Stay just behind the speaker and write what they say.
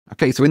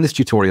Okay, so in this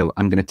tutorial,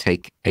 I'm going to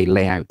take a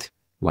layout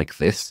like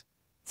this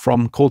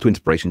from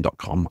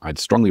calltoinspiration.com. I'd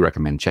strongly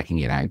recommend checking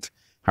it out.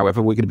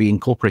 However, we're going to be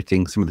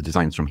incorporating some of the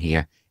designs from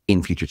here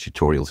in future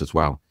tutorials as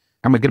well.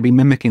 And we're going to be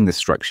mimicking this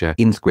structure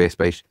in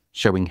Squarespace,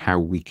 showing how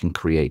we can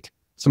create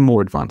some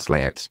more advanced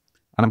layouts.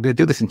 And I'm going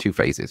to do this in two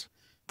phases.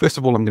 First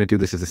of all, I'm going to do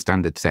this as a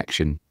standard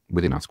section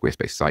within our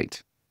Squarespace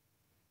site.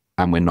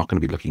 And we're not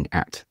going to be looking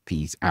at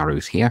these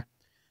arrows here.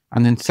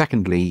 And then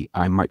secondly,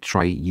 I might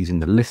try using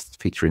the lists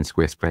feature in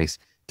Squarespace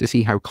to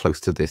see how close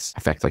to this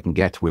effect I can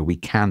get, where we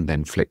can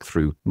then flick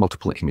through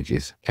multiple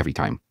images every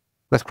time.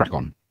 Let's crack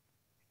on.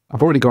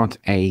 I've already got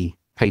a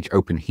page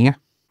open here,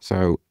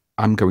 so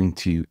I'm going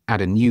to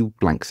add a new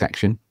blank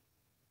section.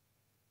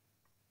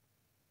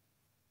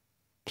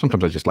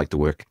 Sometimes I just like to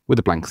work with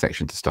a blank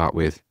section to start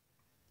with,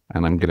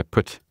 and I'm going to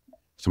put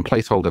some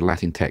placeholder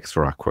Latin text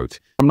for our quote.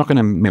 I'm not going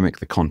to mimic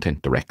the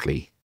content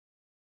directly.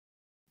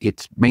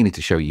 It's mainly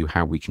to show you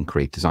how we can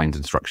create designs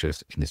and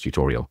structures in this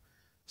tutorial.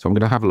 So I'm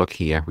going to have a look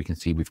here. We can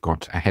see we've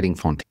got a heading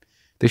font.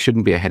 This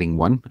shouldn't be a heading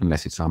 1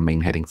 unless it's our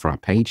main heading for our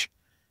page.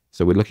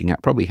 So we're looking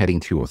at probably heading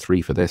 2 or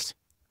 3 for this.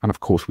 And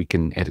of course, we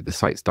can edit the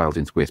site styles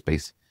in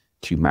Squarespace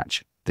to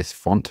match this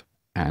font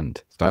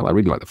and style. I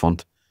really like the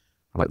font.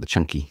 I like the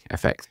chunky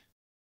effect.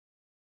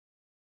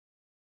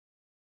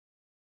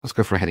 Let's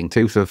go for a heading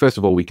 2. So first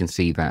of all, we can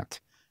see that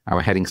our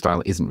heading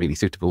style isn't really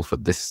suitable for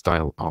this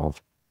style of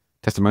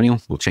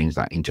testimonial. We'll change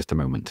that in just a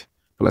moment.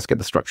 But let's get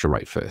the structure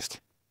right first.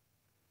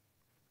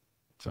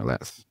 So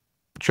let's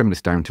trim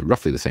this down to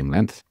roughly the same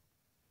length.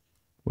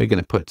 We're going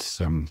to put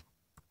some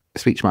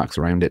speech marks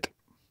around it.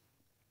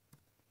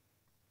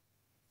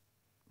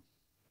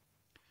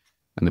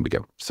 And there we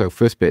go. So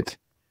first bit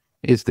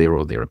is there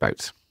or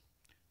thereabouts.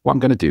 What I'm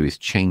going to do is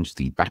change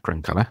the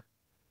background color.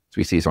 So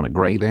we see it's on a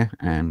gray there,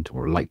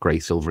 or a light gray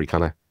silvery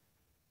color.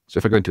 So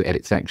if I go into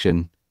edit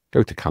section,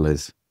 go to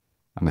colors,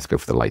 and let's go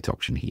for the light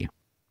option here.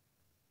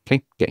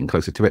 Okay, getting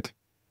closer to it.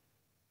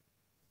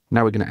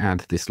 Now we're going to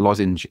add this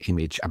lozenge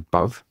image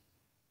above.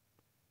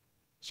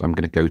 So I'm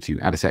going to go to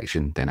add a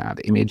section, then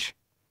add image.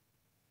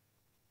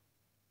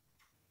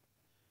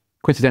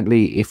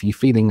 Coincidentally, if you're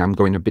feeling I'm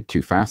going a bit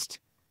too fast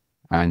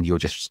and you're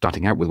just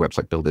starting out with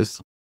website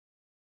builders,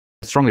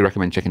 I strongly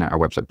recommend checking out our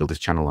website builders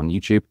channel on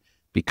YouTube,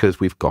 because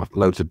we've got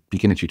loads of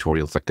beginner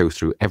tutorials that go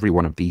through every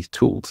one of these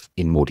tools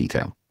in more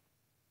detail.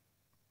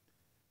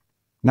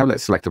 Now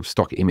let's select a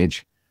stock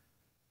image.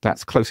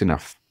 That's close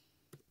enough.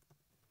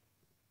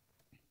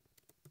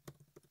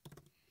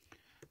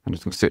 I'm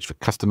just going to search for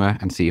customer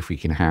and see if we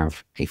can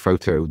have a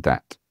photo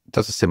that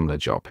does a similar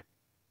job.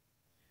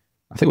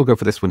 I think we'll go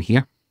for this one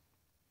here.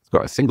 It's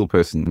got a single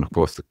person, and of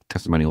course the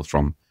testimonials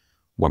from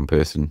one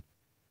person.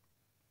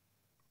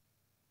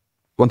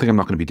 One thing I'm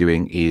not going to be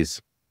doing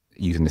is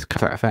using this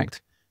cutout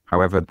effect.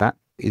 However, that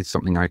is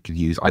something I could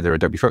use either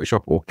Adobe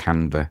Photoshop or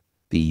Canva.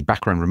 The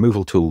background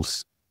removal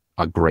tools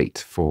are great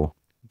for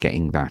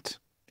getting that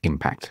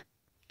impact.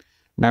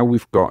 Now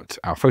we've got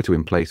our photo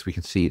in place, we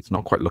can see it's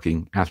not quite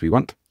looking as we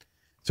want.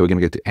 So we're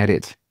going to go to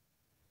edit,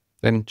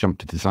 then jump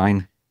to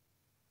design,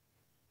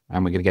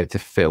 and we're going to get it to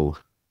fill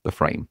the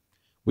frame.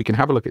 We can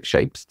have a look at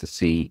shapes to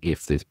see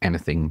if there's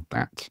anything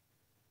that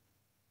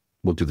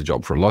will do the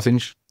job for a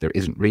lozenge. There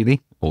isn't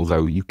really,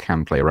 although you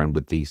can play around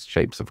with these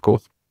shapes, of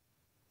course,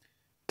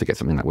 to get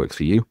something that works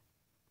for you.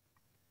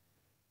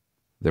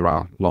 There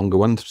are longer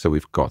ones, so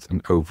we've got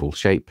an oval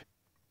shape.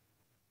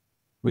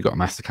 We've got a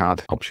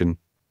MasterCard option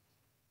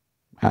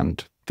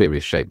and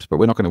various shapes, but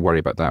we're not going to worry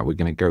about that. We're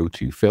going to go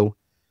to fill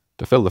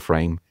the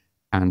frame,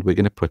 and we're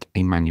going to put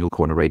a manual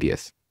corner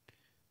radius.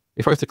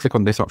 If I was to click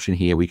on this option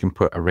here, we can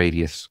put a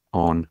radius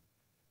on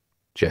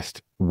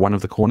just one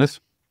of the corners.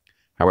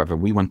 However,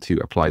 we want to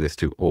apply this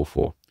to all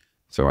 4.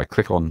 So I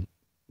click on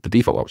the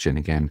default option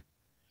again,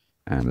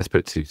 and let's put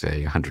it to,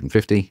 say,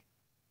 150,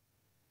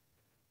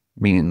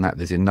 meaning that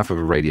there's enough of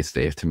a radius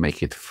there to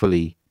make it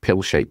fully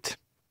pill-shaped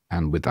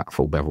and with that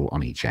full bevel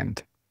on each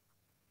end.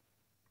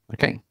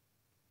 Okay,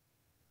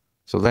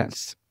 so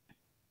let's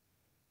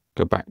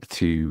go back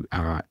to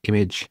our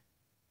image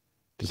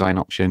design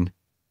option.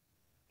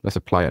 Let's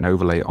apply an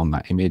overlay on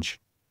that image,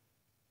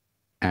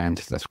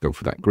 and let's go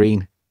for that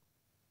green.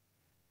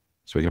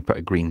 So we're going to put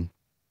a green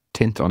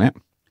tint on it,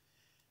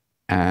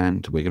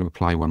 and we're going to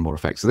apply one more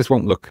effect. So this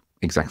won't look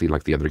exactly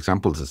like the other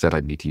examples. As I said,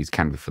 I'd need to use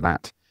Canva for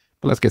that,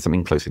 but let's get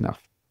something close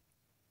enough.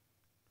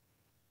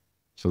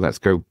 So let's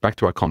go back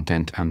to our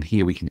content, and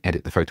here we can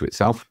edit the photo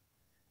itself.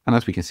 And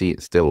as we can see,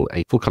 it's still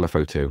a full color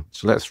photo.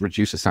 So let's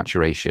reduce the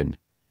saturation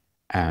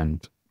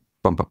and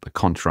bump up the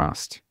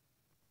contrast,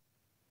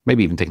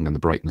 maybe even taking down the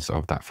brightness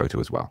of that photo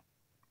as well.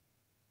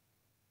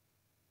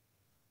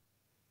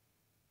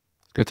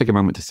 It's going to take a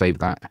moment to save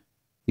that.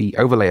 The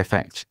overlay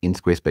effect in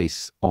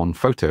Squarespace on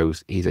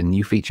photos is a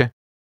new feature.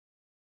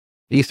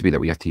 It used to be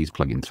that we had to use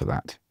plugins for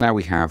that. Now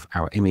we have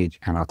our image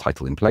and our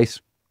title in place,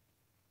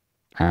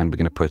 and we're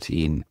going to put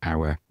in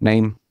our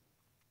name.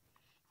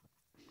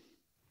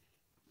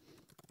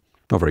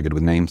 Not very good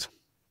with names.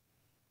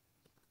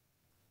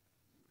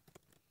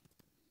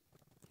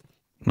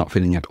 not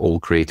feeling at all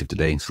creative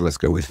today, so let's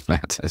go with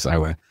that as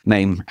our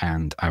name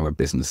and our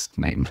business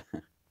name.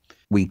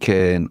 We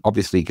can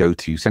obviously go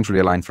to centrally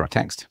align for our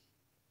text.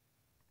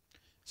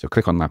 So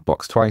click on that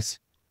box twice.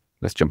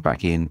 Let's jump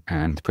back in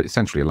and put it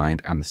centrally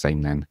aligned, and the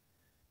same then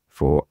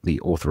for the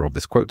author of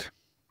this quote.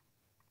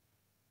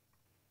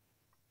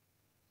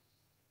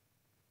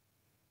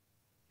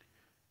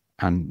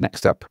 And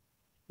next up,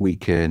 we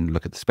can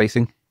look at the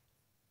spacing.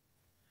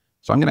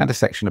 So I'm going to add a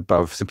section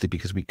above simply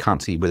because we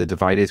can't see where the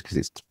divide is because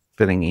it's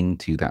filling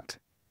into that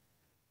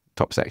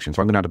top section.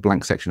 So I'm going to add a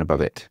blank section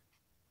above it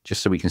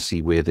just so we can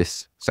see where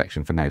this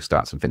section for now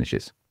starts and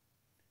finishes.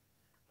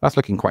 That's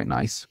looking quite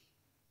nice.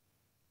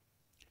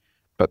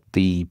 But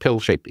the pill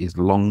shape is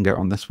longer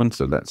on this one,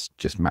 so let's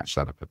just match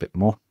that up a bit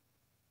more.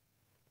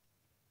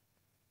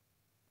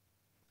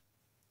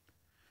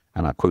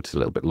 And our quote is a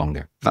little bit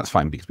longer. That's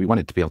fine because we want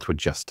it to be able to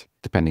adjust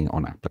depending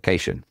on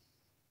application.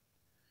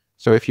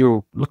 So if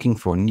you're looking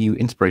for new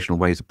inspirational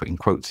ways of putting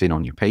quotes in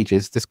on your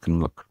pages, this can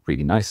look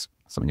really nice,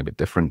 something a bit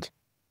different.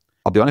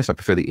 I'll be honest, I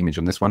prefer the image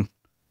on this one.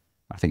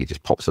 I think it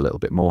just pops a little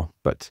bit more,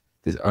 but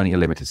there's only a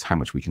limit as how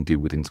much we can do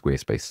within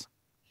Squarespace.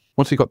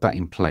 Once we've got that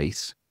in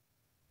place,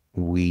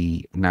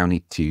 we now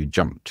need to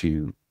jump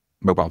to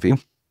mobile view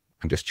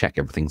and just check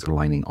everything's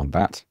aligning on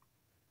that.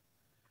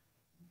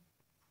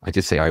 I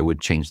did say I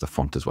would change the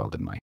font as well,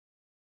 didn't I?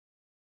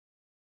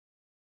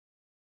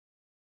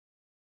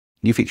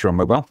 New feature on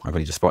mobile, I've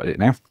only just spotted it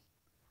now.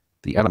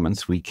 The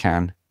elements we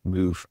can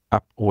move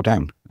up or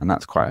down, and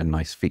that's quite a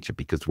nice feature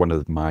because one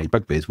of my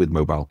bugbears with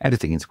mobile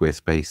editing in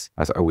Squarespace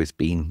has always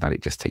been that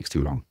it just takes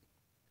too long.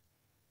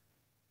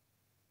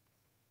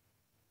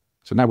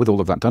 So now with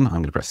all of that done, I'm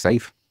going to press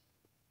save.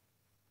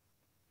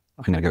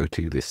 I'm going to go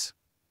to this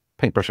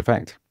paintbrush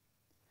effect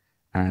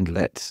and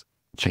let's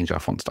change our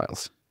font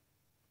styles.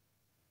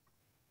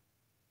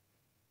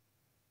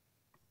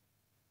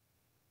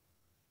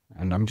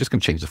 And I'm just going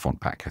to change the font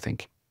back, I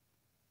think.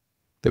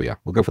 There we are.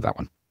 We'll go for that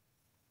one.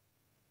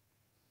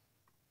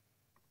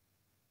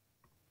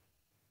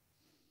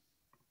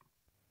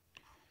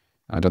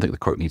 I don't think the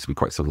quote needs to be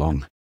quite so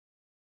long.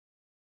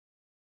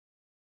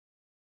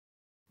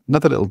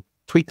 Another little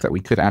tweak that we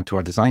could add to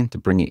our design to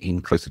bring it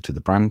in closer to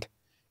the brand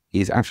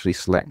is actually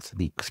select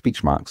the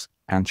speech marks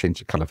and change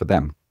the color for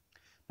them.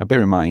 Now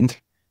bear in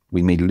mind,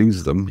 we may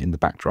lose them in the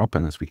backdrop,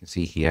 and as we can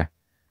see here,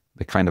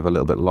 they're kind of a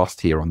little bit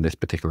lost here on this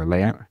particular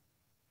layout.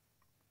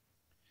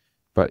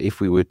 But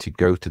if we were to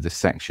go to this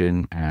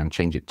section and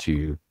change it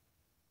to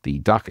the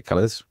darker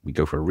colors, we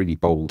go for a really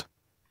bold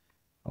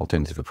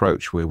alternative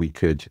approach where we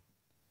could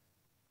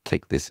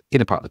take this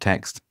inner part of the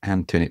text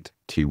and turn it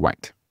to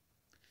white.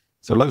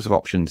 So loads of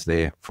options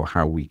there for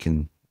how we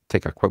can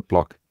take our quote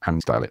block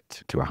and style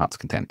it to our heart's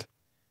content.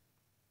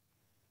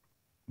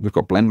 We've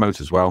got blend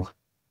modes as well.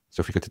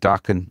 So if we go to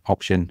darken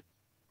option,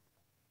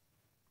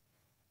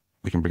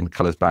 we can bring the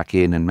colors back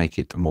in and make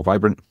it more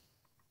vibrant.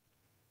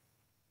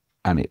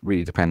 And it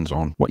really depends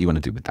on what you want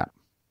to do with that.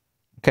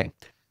 Okay,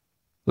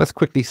 let's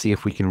quickly see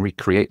if we can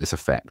recreate this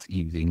effect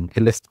using a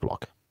list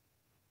block.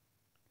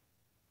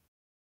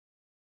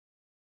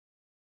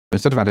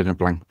 Instead of adding a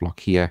blank block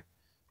here,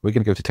 we're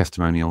going to go to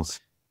Testimonials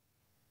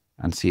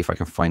and see if I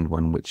can find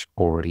one which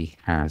already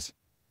has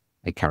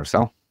a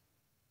carousel.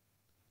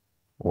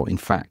 Or in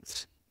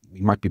fact,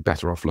 we might be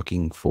better off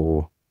looking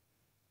for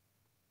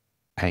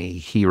a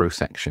hero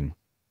section.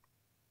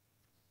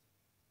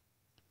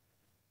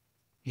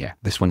 Yeah,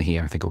 this one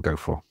here I think I'll go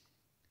for.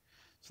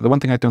 So the one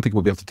thing I don't think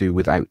we'll be able to do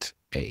without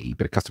a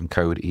bit of custom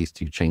code is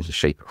to change the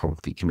shape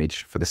of the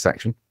image for this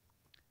section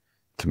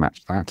to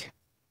match that.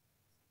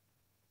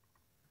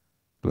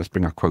 But let's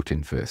bring our quote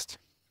in first.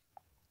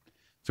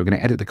 So we're going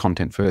to edit the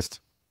content first,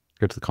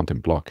 go to the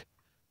content block,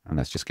 and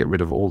let's just get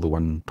rid of all the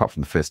one apart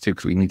from the first two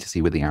because we need to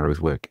see where the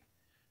arrows work.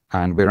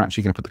 And we're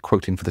actually going to put the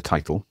quote in for the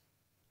title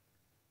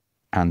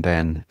and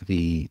then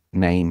the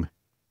name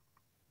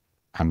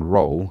and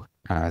role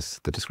as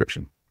the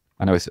description.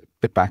 I know it's a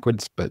bit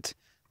backwards, but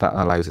that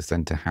allows us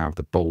then to have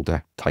the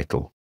bolder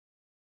title.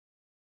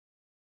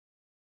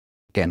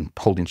 Again,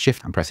 holding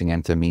shift and pressing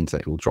enter means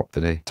that it will drop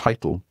the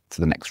title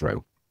to the next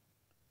row.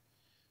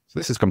 So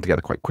this has come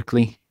together quite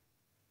quickly,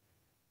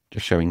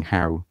 just showing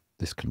how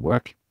this can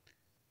work.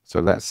 So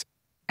let's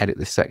edit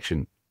this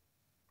section,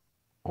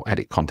 or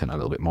edit content a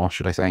little bit more,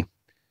 should I say.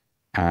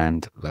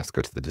 And let's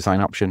go to the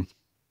design option.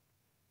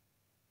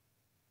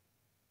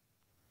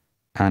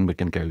 And we're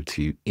going to go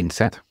to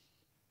Inset.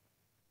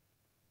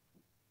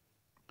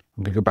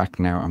 I'm going to go back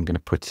now. I'm going to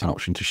put an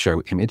option to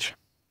show image.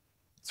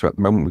 So at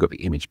the moment, we've got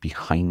the image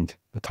behind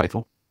the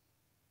title,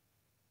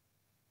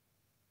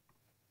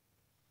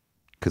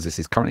 because this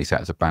is currently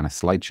set as a banner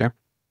slideshow.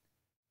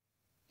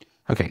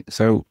 Okay,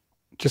 so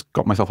just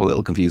got myself a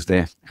little confused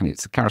there, and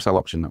it's the carousel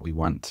option that we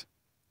want.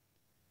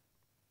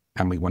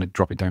 And we want to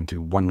drop it down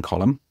to one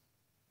column.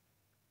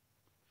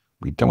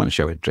 We don't want to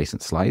show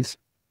adjacent slides.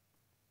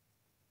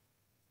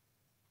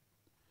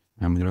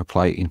 I'm going to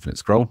apply infinite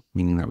scroll,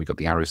 meaning that we've got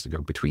the arrows to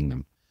go between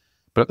them.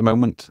 But at the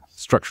moment,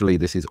 structurally,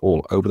 this is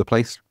all over the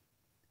place.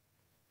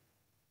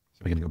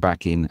 We're going to go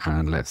back in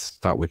and let's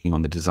start working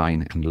on the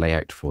design and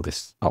layout for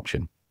this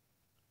option.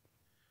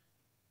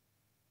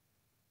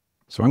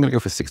 So I'm going to go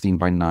for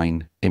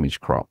 16:9 image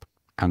crop.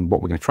 And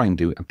what we're going to try and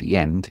do at the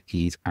end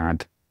is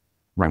add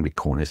rounded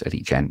corners at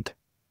each end.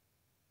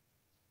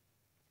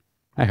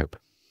 I hope.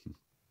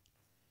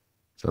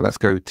 So let's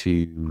go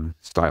to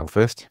style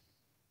first.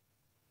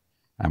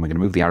 And we're going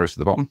to move the arrows to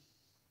the bottom.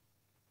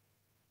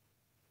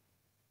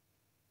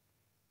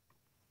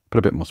 Put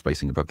a bit more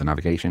spacing above the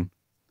navigation.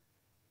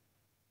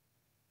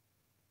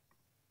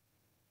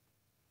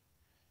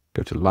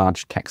 Go to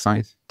large text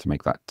size to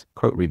make that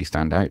quote really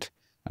stand out.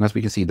 And as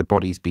we can see, the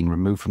body's been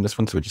removed from this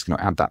one, so we're just going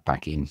to add that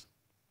back in.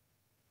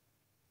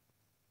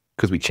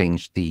 Because we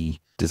changed the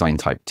design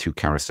type to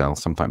carousel,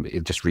 sometimes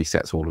it just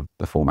resets all of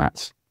the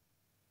formats.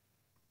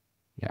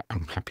 Yeah,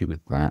 I'm happy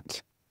with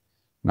that.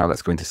 Now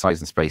let's go into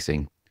size and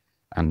spacing.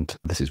 And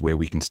this is where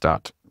we can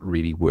start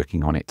really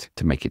working on it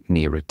to make it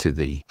nearer to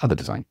the other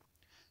design.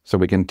 So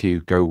we're going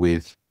to go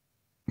with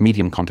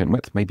medium content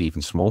width, maybe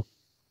even small.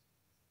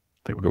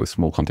 I think we'll go with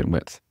small content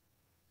width.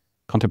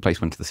 Content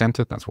placement to the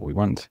center, that's what we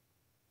want.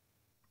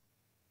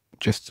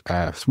 Just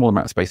a small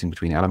amount of spacing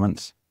between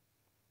elements.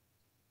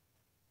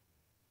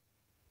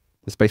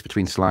 The space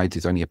between slides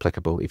is only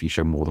applicable if you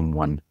show more than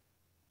one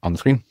on the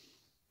screen.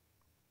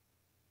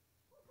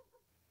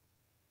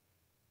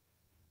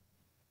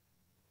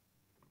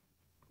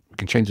 We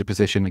can change the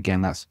position.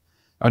 Again, that's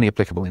only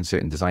applicable in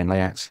certain design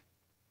layouts.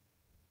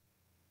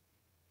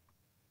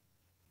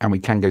 And we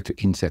can go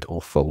to inset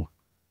or full.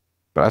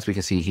 But as we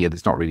can see here,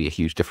 there's not really a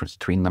huge difference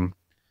between them.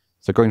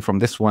 So going from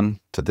this one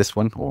to this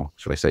one, or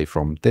should I say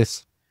from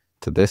this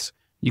to this,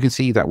 you can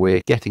see that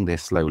we're getting there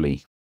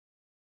slowly.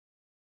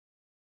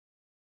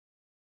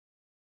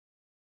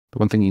 The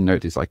one thing you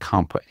note is I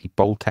can't put any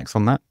bold text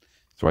on that.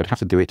 So I'd have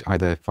to do it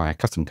either via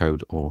custom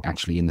code or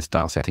actually in the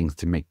style settings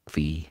to make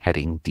the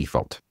heading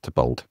default to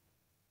bold.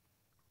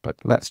 But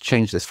let's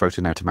change this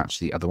photo now to match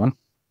the other one.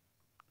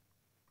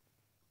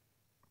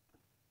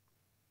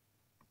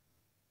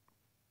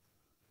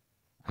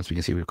 As we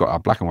can see, we've got our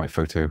black and white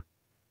photo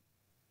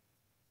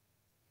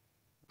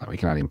that we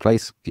can add in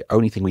place. The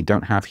only thing we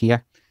don't have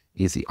here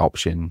is the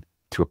option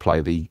to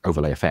apply the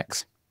overlay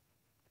effects.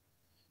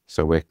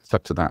 So we're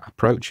stuck to that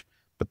approach,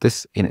 but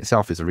this in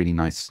itself is a really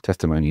nice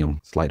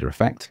testimonial slider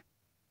effect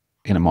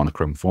in a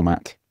monochrome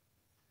format.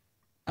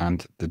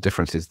 And the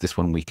difference is this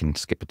one we can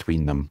skip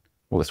between them,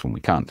 or this one we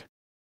can't.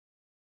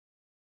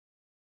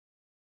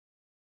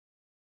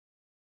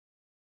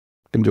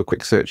 Going to do a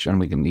quick search and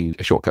we're going to use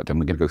a shortcut and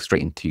we're going to go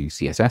straight into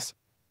CSS.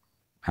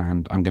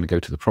 And I'm going to go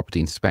to the property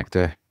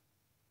inspector.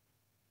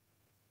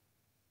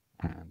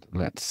 And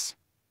let's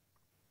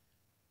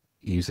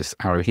use this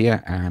arrow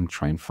here and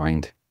try and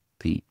find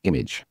the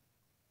image.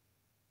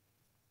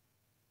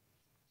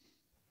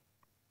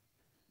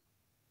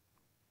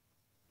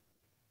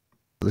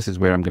 This is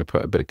where I'm going to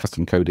put a bit of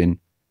custom code in,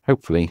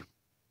 hopefully.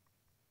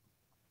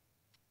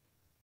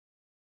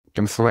 I'm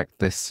going to select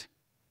this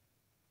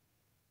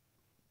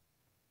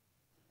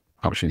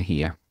option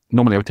here.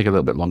 Normally I would take a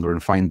little bit longer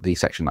and find the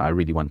section that I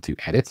really want to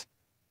edit.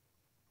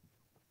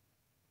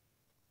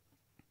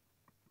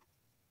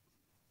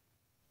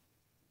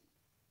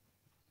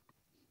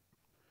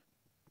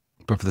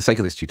 But for the sake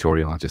of this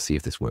tutorial, I'll just see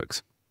if this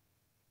works.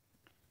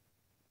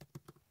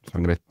 So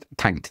I'm going to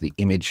tag it to the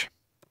image.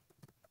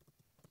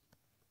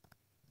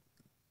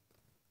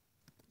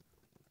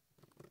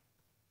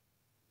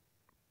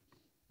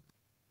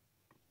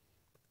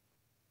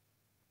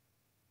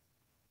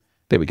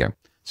 There we go.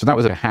 So that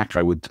was a hack.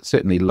 I would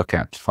certainly look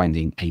at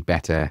finding a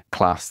better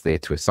class there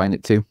to assign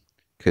it to,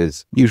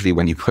 because usually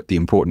when you put the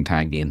important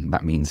tag in,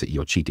 that means that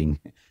you're cheating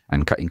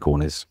and cutting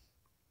corners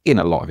in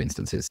a lot of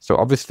instances. So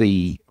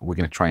obviously we're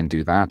going to try and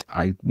do that.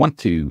 I want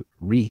to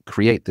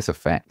recreate this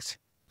effect,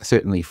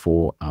 certainly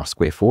for our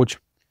SquareForge.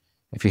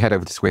 If you head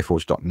over to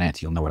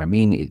squareforge.net, you'll know what I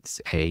mean.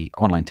 It's an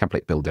online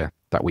template builder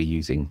that we're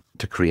using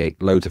to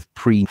create loads of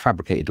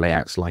prefabricated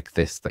layouts like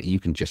this that you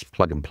can just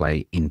plug and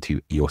play into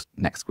your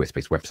next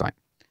Squarespace website.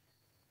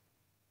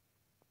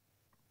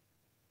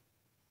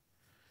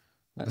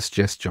 Let's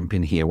just jump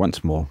in here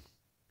once more.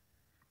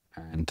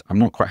 And I'm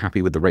not quite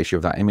happy with the ratio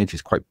of that image.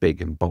 It's quite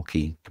big and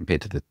bulky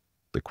compared to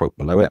the quote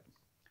below it.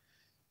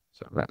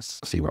 So let's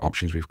see what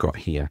options we've got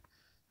here.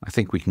 I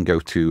think we can go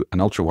to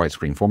an ultra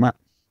widescreen format.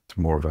 It's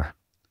more of a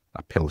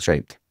pill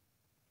shaped.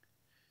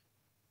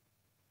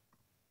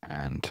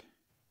 And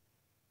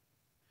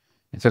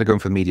instead of going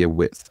for the media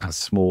width as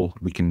small,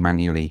 we can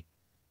manually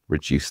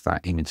reduce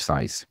that image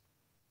size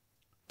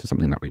to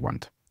something that we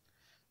want.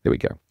 There we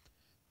go.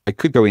 I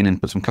could go in and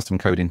put some custom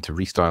code in to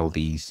restyle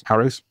these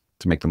arrows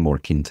to make them more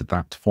akin to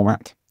that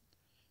format.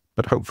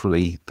 But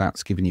hopefully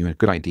that's given you a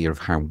good idea of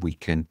how we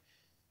can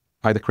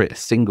either create a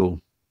single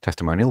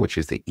testimonial, which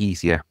is the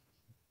easier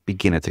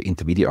beginner to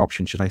intermediate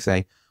option, should I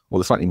say, or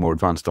the slightly more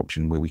advanced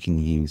option where we can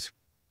use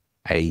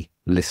a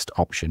list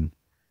option.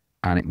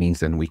 And it means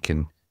then we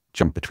can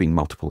jump between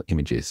multiple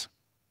images.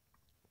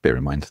 Bear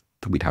in mind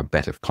that we'd have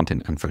better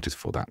content and photos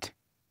for that.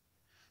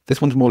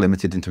 This one's more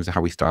limited in terms of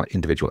how we style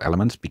individual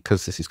elements.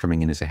 Because this is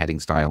coming in as a heading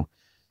style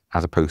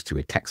as opposed to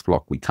a text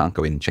block, we can't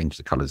go in and change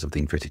the colors of the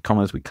inverted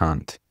commas. We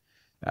can't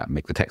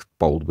make the text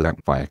bold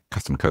via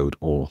custom code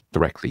or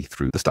directly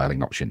through the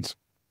styling options.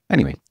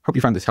 Anyway, hope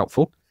you found this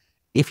helpful.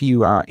 If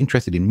you are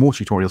interested in more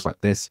tutorials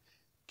like this,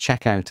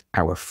 check out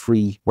our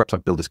free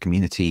website builders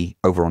community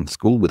over on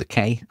School with a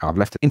K. I've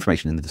left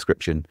information in the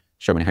description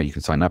showing how you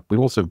can sign up. We've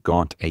also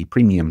got a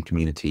premium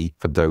community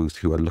for those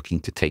who are looking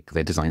to take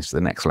their designs to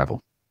the next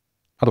level.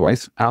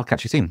 Otherwise, I'll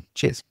catch you soon.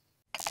 Cheers.